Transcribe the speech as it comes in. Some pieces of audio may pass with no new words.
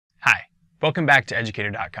Welcome back to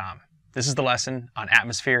Educator.com. This is the lesson on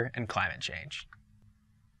atmosphere and climate change.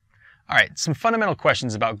 All right, some fundamental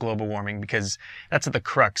questions about global warming because that's at the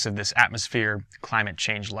crux of this atmosphere climate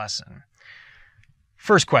change lesson.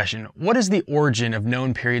 First question, what is the origin of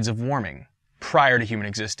known periods of warming prior to human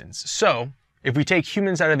existence? So, if we take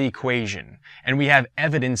humans out of the equation and we have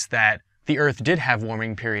evidence that the Earth did have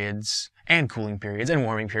warming periods and cooling periods and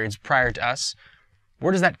warming periods prior to us,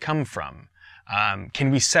 where does that come from?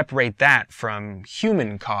 Can we separate that from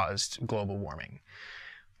human-caused global warming?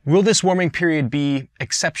 Will this warming period be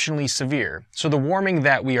exceptionally severe? So the warming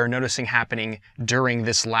that we are noticing happening during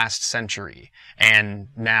this last century and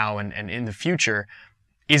now and in the future,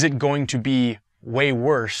 is it going to be way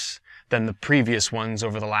worse than the previous ones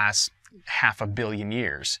over the last 500 million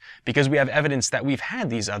years? Because we have evidence that we've had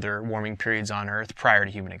these other warming periods on Earth prior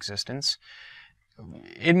to human existence.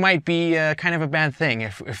 It might be kind of a bad thing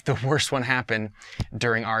if the worst one happened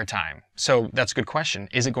during our time. So that's a good question.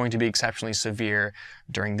 Is it going to be exceptionally severe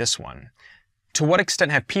during this one? To what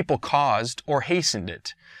extent have people caused or hastened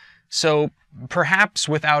it? So perhaps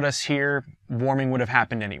without us here, warming would have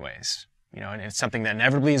happened anyways. And it's something that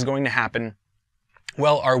inevitably is going to happen.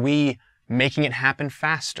 Well, are we making it happen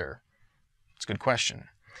faster? It's a good question.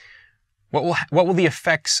 What will the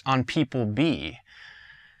effects on people be?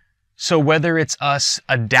 So whether it's us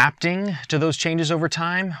adapting to those changes over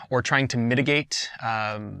time or trying to mitigate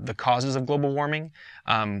the causes of global warming,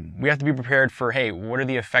 we have to be prepared for, hey, what are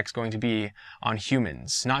the effects going to be on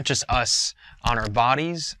humans? Not just us, on our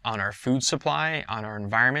bodies, on our food supply, on our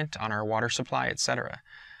environment, on our water supply, etc.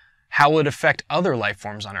 How will it affect other life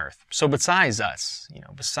forms on Earth? So besides us,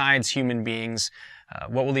 besides human beings,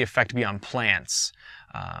 what will the effect be on plants?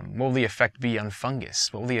 What will the effect be on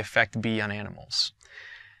fungus? What will the effect be on animals?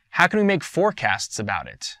 How can we make forecasts about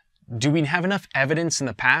it? Do we have enough evidence in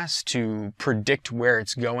the past to predict where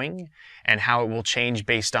it's going and how it will change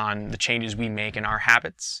based on the changes we make in our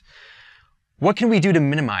habits? What can we do to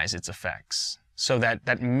minimize its effects? So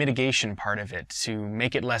that mitigation part of it, to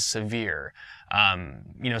make it less severe.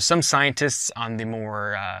 Some scientists on the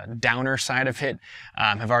more downer side of it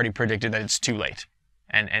have already predicted that it's too late.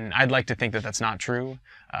 And I'd like to think that that's not true,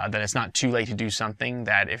 that it's not too late to do something,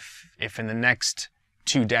 that if in the next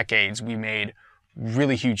 2 decades we made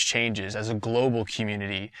really huge changes as a global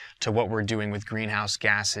community to what we're doing with greenhouse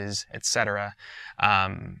gases, etc.,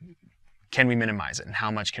 can we minimize it, and how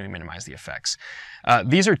much can we minimize the effects?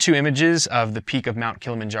 These are 2 images of the peak of Mount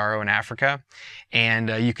Kilimanjaro in Africa, and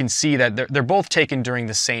you can see that they're both taken during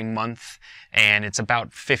the same month, and it's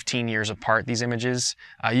about 15 years apart, these images.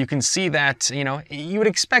 You can see that, you would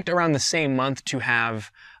expect around the same month to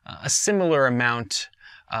have a similar amount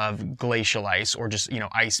of glacial ice or just,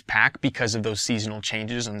 ice pack because of those seasonal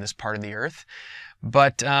changes on this part of the Earth.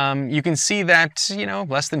 But you can see that,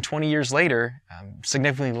 less than 20 years later,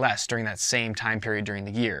 significantly less during that same time period during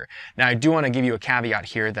the year. Now, I do want to give you a caveat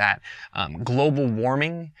here that global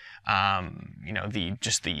warming,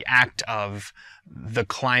 the act of the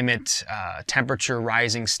climate temperature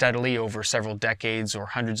rising steadily over several decades or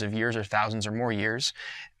hundreds of years or thousands or more years,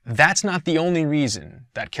 that's not the only reason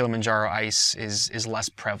that Kilimanjaro ice is less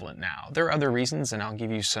prevalent now. There are other reasons, and I'll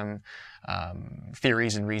give you some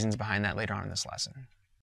theories and reasons behind that later on in this lesson.